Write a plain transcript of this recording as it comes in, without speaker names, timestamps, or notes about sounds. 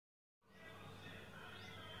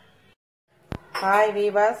Hi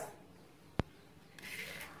viewers,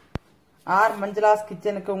 R Manjula's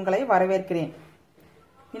கிச்சனுக்கு உங்களை வரவேற்கிறேன்.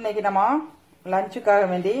 இன்னைக்கு நம்ம லஞ்சுக்காக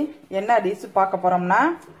வேண்டி என்ன டிஷ் பார்க்க போறோம்னா,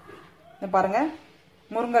 பாருங்க,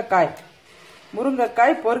 முருங்கைக்காய்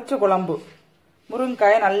பொரிச்ச குழம்பு.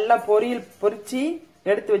 முருங்கைக்காயை நல்லா பொரிச்சு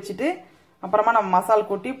எடுத்து வச்சுட்டு அப்புறமா நம்ம மசாலா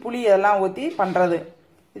கூட்டி புளி எல்லாம் ஊற்றி பண்றது.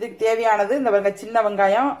 இதுக்கு தேவையானது இந்த பாருங்க, சின்ன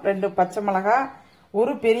வெங்காயம், 2 பச்சை மிளகாய்,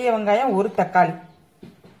 ஒரு பெரிய வெங்காயம், ஒரு தக்காளி.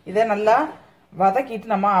 இதை நல்லா வதக்கிட்டு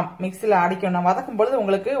நம்ம மிக்சியில் அடிக்கணும். வதக்கும் பொழுது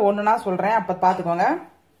உங்களுக்கு ஒண்ணுனா சொல்றேன், அப்ப பாத்துக்கோங்க.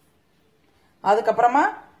 அதுக்கப்புறமா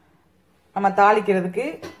நம்ம தாளிக்கிறதுக்கு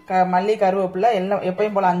மல்லி, கருவேப்பிலை எல்லாம்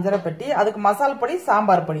எப்பயும் போல 5 பெட்டி. அதுக்கு மசாலா பொடி,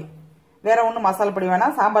 சாம்பார் பொடி, வேற ஒன்றும் மசாலா பொடி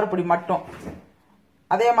வேணாம், சாம்பார் பொடி மட்டும்.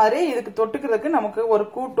 அதே மாதிரி இதுக்கு தொட்டுக்கிறதுக்கு நமக்கு ஒரு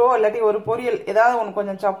கூட்டோ இல்லாட்டி ஒரு பொரியல் ஏதாவது ஒன்று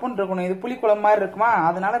கொஞ்சம் சப்புன்னு இருக்கணும். இது புளிக்குழம்பு மாதிரி இருக்குமா,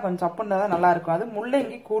 அதனால கொஞ்சம் சப்புன்னு தான் நல்லா இருக்கும். அது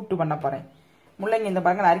முள்ளங்கி கூட்டு பண்ண போறேன். முள்ளங்கி இந்த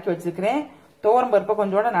பாருங்க நறுக்கி வச்சிருக்கிறேன். துவரம் பருப்பை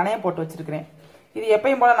கொஞ்சோட நனைய போட்டு வச்சிருக்கிறேன். இது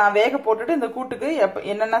எப்பயும் போல நான் வேக போட்டுட்டு இந்த கூட்டுக்கு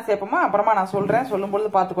என்னென்ன சேர்ப்போமோ அப்புறமா நான் சொல்றேன், சொல்லும் பொழுது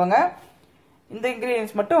பாத்துக்கோங்க. இந்த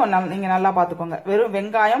இன்கிரீடியன்ஸ் மட்டும் நீங்க நல்லா பாத்துக்கோங்க. வெறும்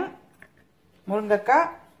வெங்காயம், முருங்கைக்காய்,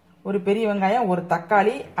 ஒரு பெரிய வெங்காயம், ஒரு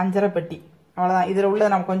தக்காளி, 5 பெட்டி, அவ்வளவுதான். இதுல உள்ள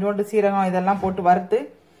நம்ம கொஞ்சோண்டு சீரகம் இதெல்லாம் போட்டு வறுத்து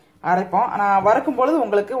அரைப்போம். நான் வறுக்கும் பொழுது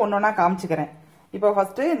உங்களுக்கு ஒன்னொன்னா காமிச்சுக்கிறேன். இப்போ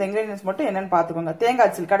ஃபர்ஸ்ட் இந்த இன்கிரீடியன்ஸ் மட்டும் என்னன்னு பாத்துக்கோங்க.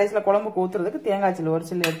 தேங்காய் சில், கடைசியில குழம்புக்கு ஊத்துறதுக்கு தேங்காய் சில் ஒரு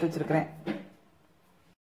சில்லு எடுத்து வச்சிருக்கிறேன்.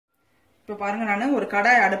 இப்ப பாருங்க, நான் ஒரு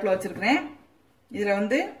கடாய் அடுப்புல வச்சிருக்கிறேன். இதுல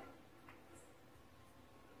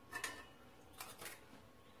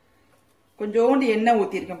கொஞ்சோண்டு எண்ணெய்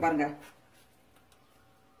ஊத்திருக்கேன் பாருங்க.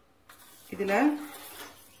 இதுல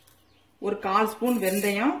ஒரு 1/4 ஸ்பூன்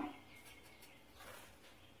வெந்தயம்,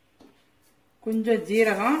 கொஞ்சம்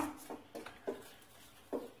ஜீரகம்,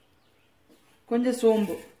 கொஞ்சம்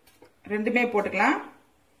சோம்பு, ரெண்டுமே போட்டுக்கலாம்.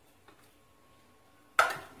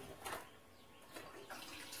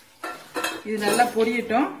 இது நல்லா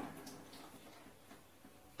பொரியட்டும்.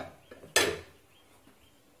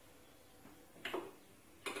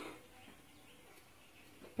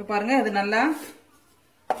 இப்ப பாருங்க, இது நல்லா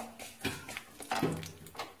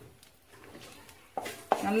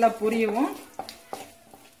பொரியவும்.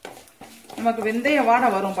 நமக்கு வெந்தய வாடை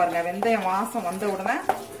வரும் பாருங்க. வெந்தயம் வாசம் வந்த உடனே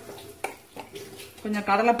கொஞ்சம்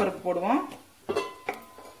கடலைப்பருப்பு போடுவோம்.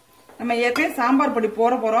 நம்ம ஏற்கனவே சாம்பார் பொடி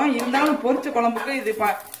போட போறோம், இருந்தாலும் பொரிச்ச குழம்புக்கு இது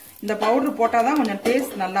இந்த பவுடர் போட்டாதான் கொஞ்சம்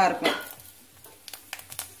டேஸ்ட் நல்லா இருக்கும்.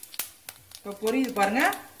 இப்ப பொரியுது பாருங்க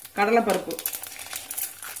கடலைப்பருப்பு.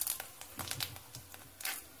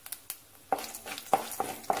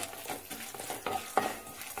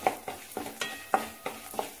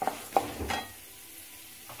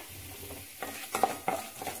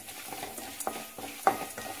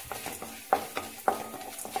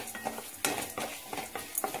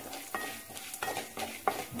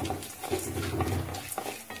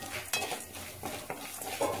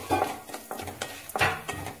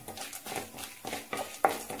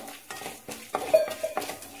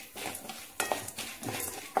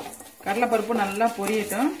 கடலைப்பருப்பு நல்லா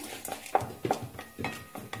பொரியட்டும்.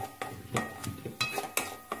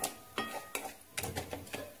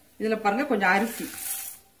 இதுல பாருங்க கொஞ்சம் அரிசி,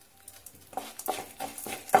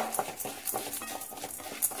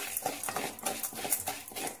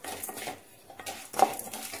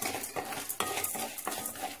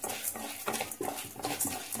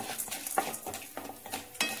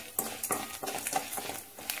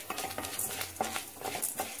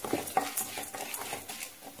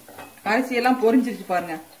 அரிசி எல்லாம் பொரிஞ்சிருச்சு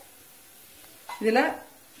பாருங்க. இதுல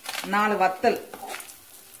 4 வத்தல்,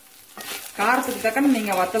 காரத்துக்கு தக்கன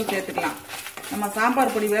நீங்க வத்தல் சேர்த்துக்கலாம். நம்ம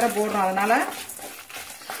சாம்பார் பொடி வேற போடுறோம், அதனால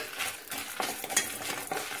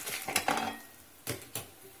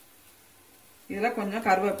இதுல கொஞ்சம்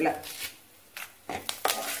கருவேப்பிலை,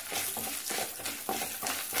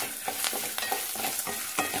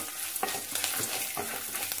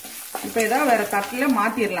 இப்ப ஏதாவது வேற தட்டுல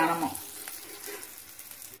மாத்திரலாம் நம்ம.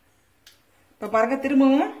 இப்ப பாருங்க,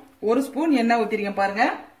 திரும்பவும் 1 ஸ்பூன் எண்ணெய் ஊத்திருக்கேன் பாருங்க.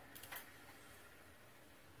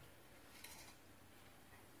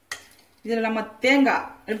 இதுல நம்ம தேங்காய்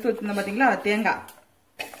எடுத்து வச்சிருந்தோம் பாத்தீங்களா, தேங்காய்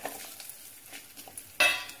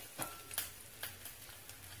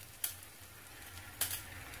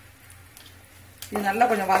இது நல்லா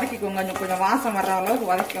கொஞ்சம் வதக்கிக்கோங்க. கொஞ்சம் வாசம் வர்ற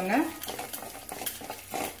அளவுக்கு வதக்கிக்கோங்க.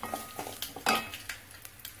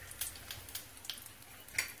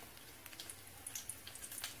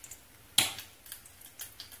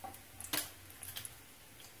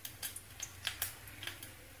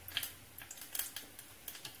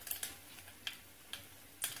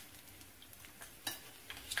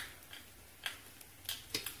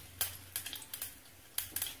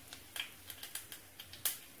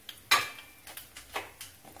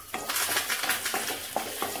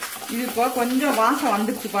 இது இப்போ கொஞ்சம் வாசம்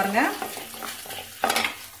வந்துருச்சு பாருங்க.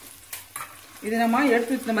 இது நம்ம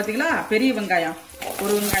எடுத்து வச்சோம் பாத்தீங்களா, பெரிய வெங்காயம்,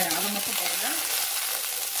 ஒரு வெங்காயம், அதை மட்டும் போடுங்க.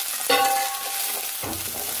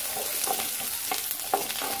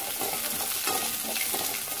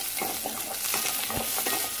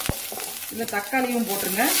 இதுல தக்காளியும்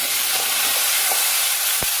போட்டுருங்க.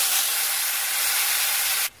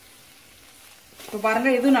 இப்போ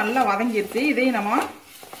பாருங்க, இது நல்லா வதங்கிருச்சு. இதையும் நம்ம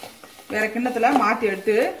வேற கிண்ணத்துல மாத்தி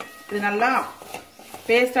எடுத்து இது நல்லா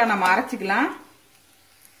பேஸ்டா நம்ம அரைச்சிக்கலாம்.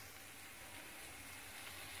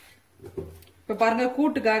 இப்ப பாருங்க,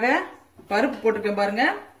 கூட்டுக்காக பருப்பு போட்டிருக்கேன் பாருங்க.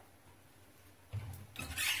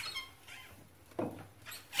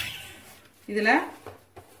 இதுல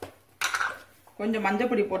கொஞ்சம்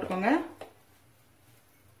மஞ்சள் பொடி போட்டுக்கோங்க.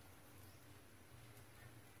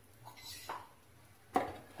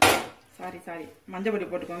 சாரி மஞ்சள் பொடி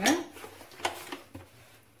போட்டுக்கோங்க.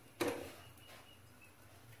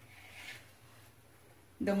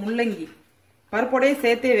 இந்த முள்ளங்கி பருப்போடய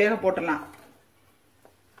சேர்த்தே வேக போட்டுடலாம்.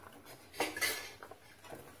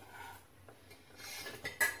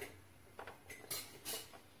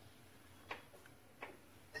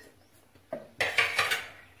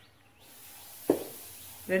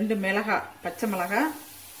 ரெண்டு மிளகாய், பச்சை மிளகாய்,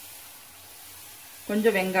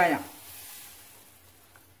 கொஞ்சம் வெங்காயம்,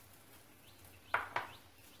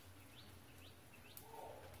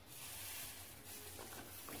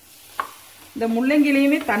 இந்த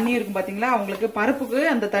முள்ளங்கிலையுமே தண்ணி இருக்கும் பாத்தீங்களா, உங்களுக்கு பருப்புக்கு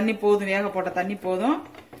அந்த தண்ணி போதும், வேக போட்ட தண்ணி போதும்.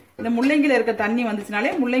 இந்த முள்ளங்கில இருக்க தண்ணி வந்துச்சுனாலே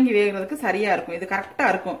முள்ளங்கி வேகிறதுக்கு சரியா இருக்கும். இது கரெக்டா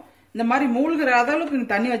இருக்கும். இந்த மாதிரி மூழ்கிற அளவுக்கு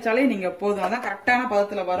தண்ணி வச்சாலே நீங்க போதும், அதான் கரெக்டான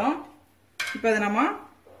பதத்துல வரும். இப்ப இதை நம்ம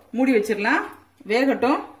மூடி வச்சிடலாம்,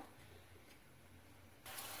 வேகட்டும்.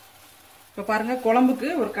 இப்ப பாருங்க,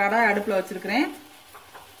 குழம்புக்கு ஒரு கடாய் அடுப்புல வச்சிருக்கிறேன்.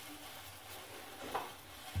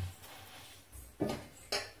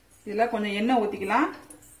 இதுல கொஞ்சம் எண்ணெய் ஊத்திக்கலாம்.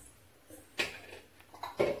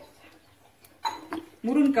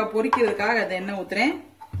 முருங்கைக்காய் பொரிக்கிறதுக்காக அதை எண்ணெய் ஊத்துறேன்.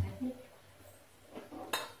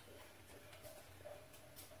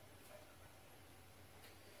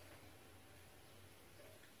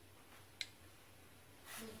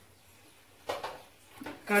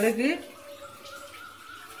 கடுகு,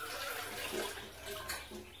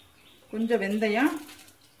 கொஞ்சம் வெந்தயம்,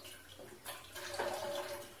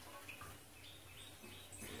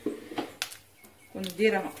 கொஞ்சம்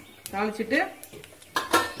ஜீரகம் தாளிச்சிட்டு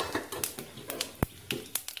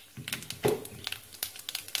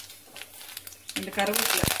இந்த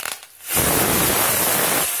கருவேப்பிலை,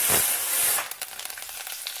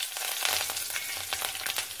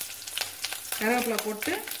 கருவேப்பிலை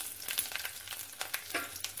போட்டு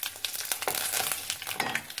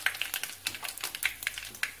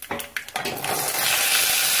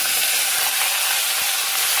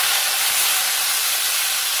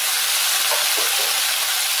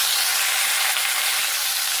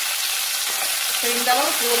இந்த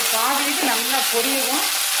அளவுக்கு ஒரு பாதிக்கு நல்லா பொரியவும்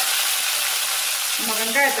நம்ம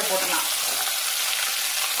வெங்காயத்தை போடலாம்.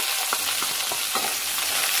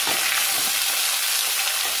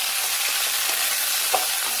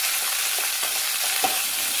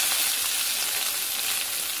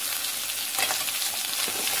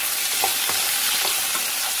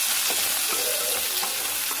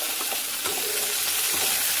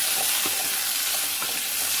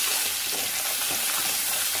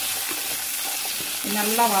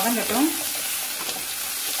 நல்லா வதங்கட்டும்.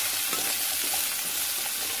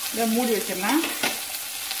 இதை மூடி வச்சிடலாம்.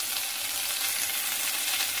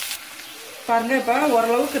 பாருங்க, இப்ப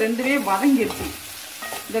ஓரளவுக்கு ரெண்டுமே வதங்கிருச்சு.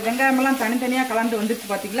 இந்த வெங்காயம் எல்லாம் தனித்தனியா கலந்து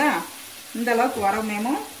வந்துருச்சு பாத்தீங்களா, இந்த அளவுக்கு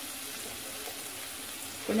வரமேமோ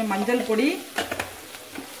கொஞ்சம் மஞ்சள் பொடி,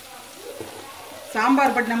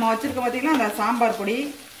 சாம்பார் பொடி நம்ம வச்சிருக்க பாத்தீங்களா, அந்த சாம்பார் பொடி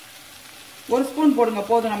ஒரு ஸ்பூன் போடுங்க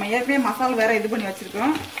போதும். நம்ம ஏற்கனவே மசாலா வேற இது பண்ணி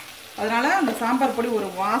வச்சிருக்கோம், அதனால அந்த சாம்பார் பொடி ஒரு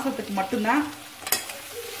வாசத்துக்கு மட்டும்தான்.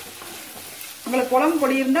 உங்களுக்கு குழம்பு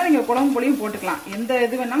பொடி இருந்தா நீங்க குழம்பு பொடியும் போட்டுக்கலாம், எந்த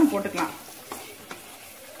இது வேணாலும் போட்டுக்கலாம்.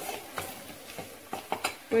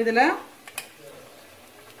 இதுல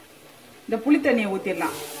இந்த புளி தண்ணியை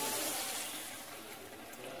ஊத்திடலாம்.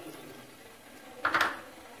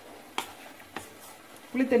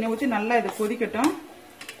 புளி தண்ணியை ஊத்தி நல்லா இது கொதிக்கட்டும்.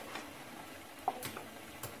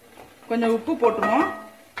 கொஞ்சம் உப்பு போட்டுருவோம்,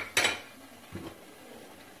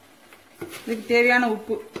 இதுக்கு தேவையான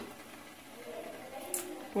உப்பு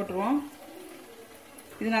போட்டுருவோம்.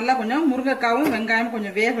 இது நல்லா கொஞ்சம் முருங்கைக்காவும் வெங்காயமும்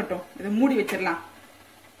கொஞ்சம் வேகட்டும். இதை மூடி வச்சிடலாம்.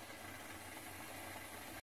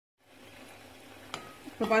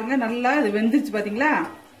 இப்ப பாருங்க, நல்லா இது வெந்துருச்சு பாத்தீங்களா.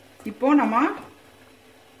 இப்போ நம்ம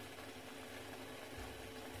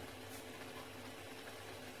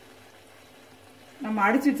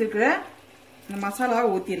அடிச்சு வச்சிருக்கிற இந்த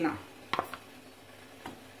மசாலாவை ஊத்திடலாம்.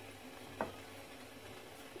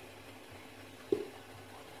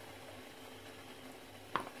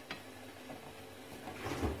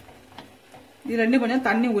 இதுல இன்னும் கொஞ்சம்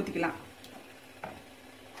தண்ணி ஊத்திக்கலாம்.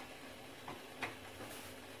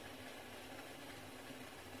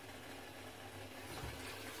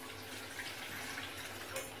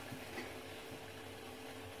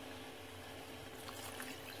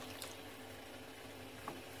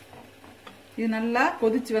 இது நல்லா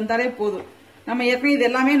கொதிச்சு வந்தாலே போதும். நம்ம ஏற்கனவே இது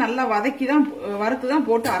எல்லாமே நல்லா வதக்கி தான் வறுத்து தான்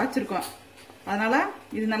போட்டு அரைச்சிருக்கோம். அதனால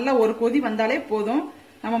இது நல்லா ஒரு கொதி வந்தாலே போதும்.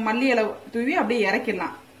 நம்ம மல்லி இலை தூவி அப்படியே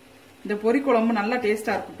இறக்கிடலாம். இந்த பொரி குழம்பு நல்லா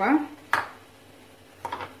டேஸ்டா இருக்குப்பா.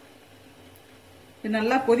 இது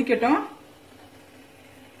நல்லா கொதிக்கட்டும்.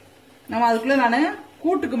 நம்ம அதுக்குள்ள நான்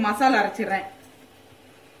கூட்டுக்கு மசாலா அரைச்சிடுறேன்.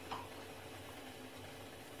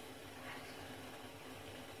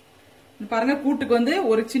 பாருங்க, கூட்டுக்கு வந்து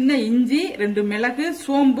ஒரு சின்ன இஞ்சி, 2 மிளகு,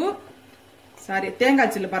 சோம்பு,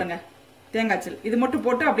 தேங்காய் சில்லு பாருங்க, தேங்காய் சில்லு இது மட்டும்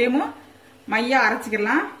போட்டு அப்படியே மையா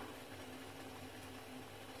அரைச்சிக்கலாம்.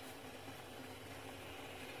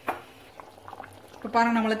 இப்ப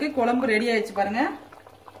பாருங்க, நம்மளுக்கு குழம்பு ரெடி ஆயிடுச்சு பாருங்க.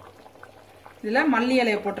 இதுல மல்லி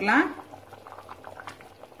இலைய போட்டுலாம்.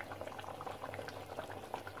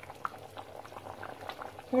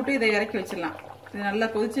 போட்டு இதை இறக்கி வச்சிடலாம். இது நல்லா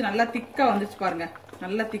கொதிச்சு நல்லா திக்கா வந்துச்சு பாருங்க.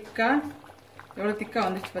 நல்லா திக்கா, எவ்வளவு திக்கா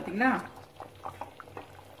வந்துச்சு பாத்தீங்களா?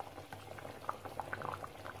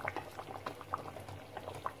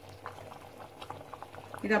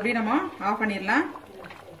 இது அப்படியே நம்ம ஆஃப் பண்ணிடலாம்.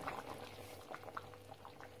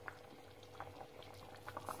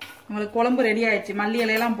 உங்களுக்கு குழம்பு ரெடி ஆயிடுச்சு. மல்லி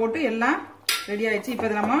இலையெல்லாம் போட்டு எல்லாம் ரெடி ஆயிடுச்சு.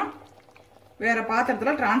 இப்ப நம்ம வேற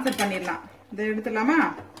பாத்திரத்துல டிரான்ஸ்ஃபர் பண்ணிடலாம். இதை எடுத்துடலாமா?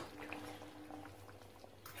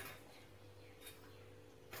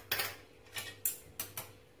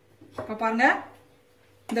 இப்ப பாருங்க,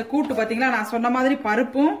 இந்த கூட்டு பாத்தீங்களா, நான் சொன்ன மாதிரி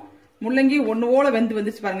பருப்பும் முள்ளங்கி ஒண்ணு போல வெந்து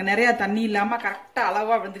வந்துச்சு பாருங்க. நிறைய தண்ணி இல்லாம கரெக்டா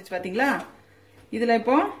அளவா வந்துருச்சு பாத்தீங்களா? இதுல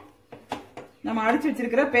இப்போ நம்ம அடிச்சு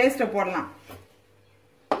வச்சிருக்கிற பேஸ்ட போடலாம்.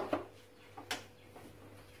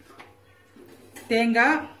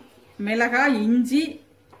 தேங்காய், மிளகாய், இஞ்சி,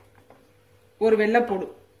 ஒரு வெள்ளைப்பூடு,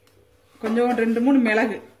 கொஞ்சம் 2-3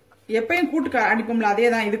 மிளகு. எப்பயும் கூட்டுக்கு அடிப்போம்ல அதே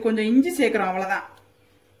தான். இது கொஞ்சம் இஞ்சி சேர்க்கிறோம், அவ்வளவுதான்.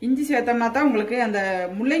 இஞ்சி சேர்த்தோம்னா தான் உங்களுக்கு அந்த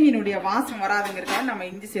முள்ளங்கியினுடைய வாசம் வராதுங்கிறதுக்காக நம்ம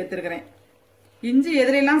இஞ்சி சேர்த்துருக்கிறேன். இஞ்சி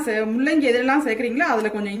எதிரெல்லாம் முள்ளங்கி எதிரெல்லாம் சேர்க்கறீங்களோ அதுல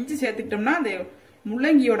கொஞ்சம் இஞ்சி சேர்த்துக்கிட்டோம்னா அந்த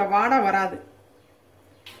முள்ளங்கியோட வாடை வராது.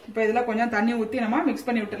 இப்ப இதுல கொஞ்சம் தண்ணி ஊத்தி நம்ம மிக்ஸ்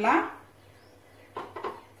பண்ணி விட்டுடலாம்.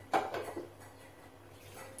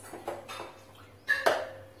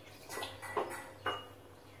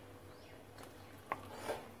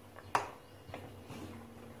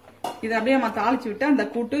 இது அப்படியே நம்ம தாளிச்சு விட்டு அந்த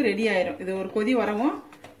கூட்டு ரெடி ஆயிரும். இது ஒரு கொதி வரவும்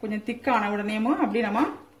கொஞ்சம் திக்கான உடனேயும் அப்படி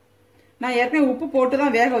நான் ஏற்கனவே உப்பு போட்டு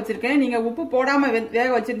தான் வேக வச்சிருக்கேன். நீங்க உப்பு போடாம வேக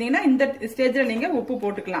வச்சிருந்தீங்கன்னா இந்த ஸ்டேஜ்ல நீங்க உப்பு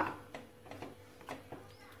போட்டுக்கலாம்.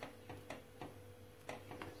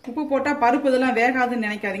 உப்பு போட்டா பருப்பு இதெல்லாம் வேகாதுன்னு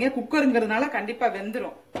நினைக்காதீங்க. குக்கருங்கிறதுனால கண்டிப்பா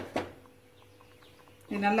வெந்துடும்.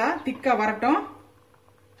 இது நல்லா திக்கா வரட்டும்.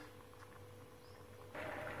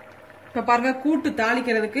 இப்ப பாருங்க, கூட்டு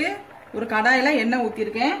தாளிக்கிறதுக்கு ஒரு கடாயில எண்ணெய்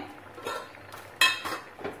ஊத்திருக்கேன்.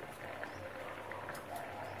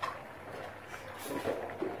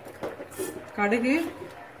 கடுகு,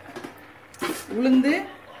 உளுந்து,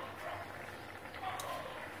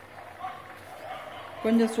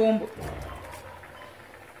 கொஞ்சம் சோம்பு.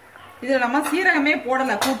 இதுல நம்ம சீரகமே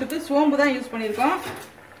போடல, கூட்டுக்கு சோம்பு தான் யூஸ் பண்ணிருக்கோம்.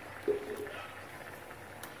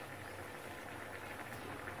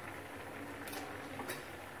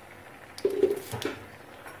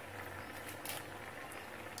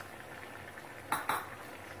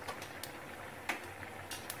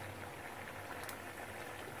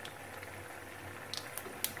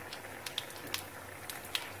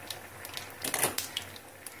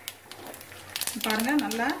 பாருங்க,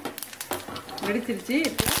 நல்லா வெடிச்சிருச்சு.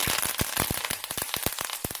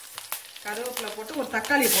 கருவேப்பிலை போட்டு ஒரு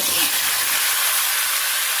தக்காளி போட்டுருவோம்.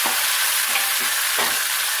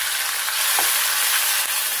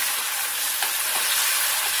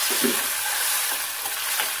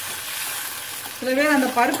 சில பேர் அந்த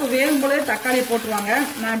பருப்பு வேகும் போதே தக்காளி போட்டுருவாங்க.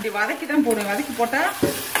 நான் இப்படி வதக்கி தான் போடுவேன். வதக்கி போட்டா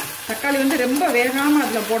தக்காளி வந்து ரொம்ப வேகாம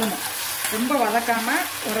அதுல போடணும். ரொம்ப வதக்காம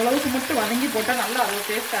ஓரளவுக்கு மட்டும் வதங்கி போட்டா நல்லா அது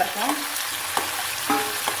டேஸ்டா இருக்கும்.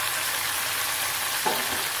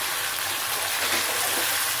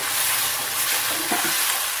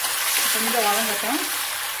 கொஞ்சம் வதங்கட்டும்.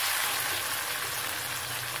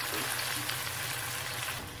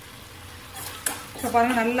 இப்ப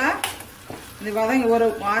பாருங்க, நல்லா இது வதங்கி ஒரு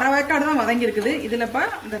அரை வேக்காடு தான் வதங்கி இருக்குது. இதுல இப்ப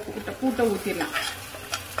இந்த கூட்டை ஊத்திடலாம்.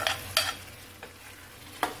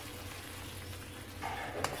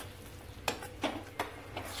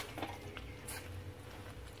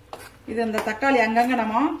 இது அந்த தக்காளி அங்கங்க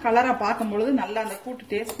நம்ம கலரா பார்க்கும் பொழுது நல்லா அந்த கூட்டு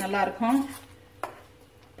டேஸ்ட் நல்லா இருக்கும்.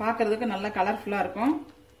 பார்க்கிறதுக்கு நல்லா கலர்ஃபுல்லா இருக்கும்.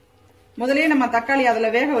 முதல்லயே நம்ம தக்காளி அதுல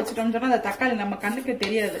வேக வச்சுட்டோம்னு சொன்னா அந்த தக்காளி நம்ம கண்ணுக்கு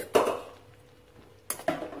தெரியாது.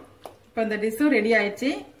 இப்ப இந்த டிஷ்ஷும் ரெடி ஆயிடுச்சு.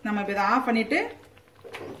 நம்ம இப்ப இதை ஆஃப் பண்ணிட்டு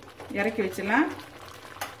இறக்கி வச்சிடலாம்.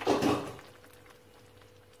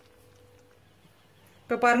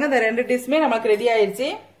 இப்ப பாருங்க இந்த 2 டிஷ்மே நமக்கு ரெடி ஆயிடுச்சு.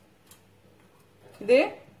 இது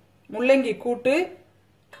முள்ளங்கி கூட்டு,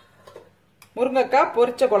 முருங்கைக்காய்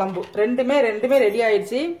பொரிச்ச குழம்பு ரெண்டுமே ரெடி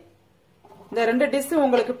ஆயிடுச்சு. இந்த 2 டிஷ்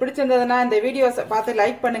உங்களுக்கு பிடிச்சிருந்ததுன்னா இந்த வீடியோஸை பார்த்து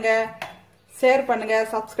லைக் பண்ணுங்க, ஷேர் பண்ணுங்க,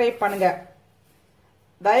 சப்ஸ்கிரைப் பண்ணுங்க.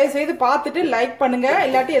 தயவு செய்து பார்த்துட்டு லைக் பண்ணுங்க,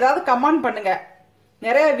 இல்லாட்டி ஏதாவது கமெண்ட் பண்ணுங்க.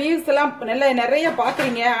 நிறைய வியூஸ் எல்லாம் நிறைய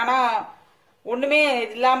பாக்குறீங்க, ஆனா ஒண்ணுமே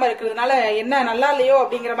இல்லாம இருக்கிறதுனால என்ன நல்லா இல்லையோ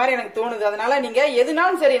அப்படிங்கிற மாதிரி எனக்கு தோணுது. அதனால நீங்க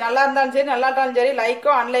எதுனாலும் சரி, நல்லா இருந்தாலும் சரி நல்லா இருந்தாலும் சரி,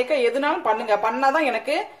 லைக்கோ அன்லைக்கோ எதுனாலும் பண்ணுங்க. பண்ணாதான்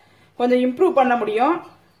எனக்கு கொஞ்சம் இம்ப்ரூவ் பண்ண முடியும்.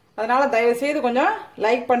 அதனால தயவு செய்து கொஞ்சம்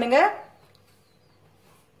லைக் பண்ணுங்க,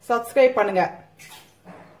 சப்ஸ்கிரைப் பண்ணுங்க.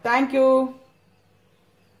 தேங்க்யூ.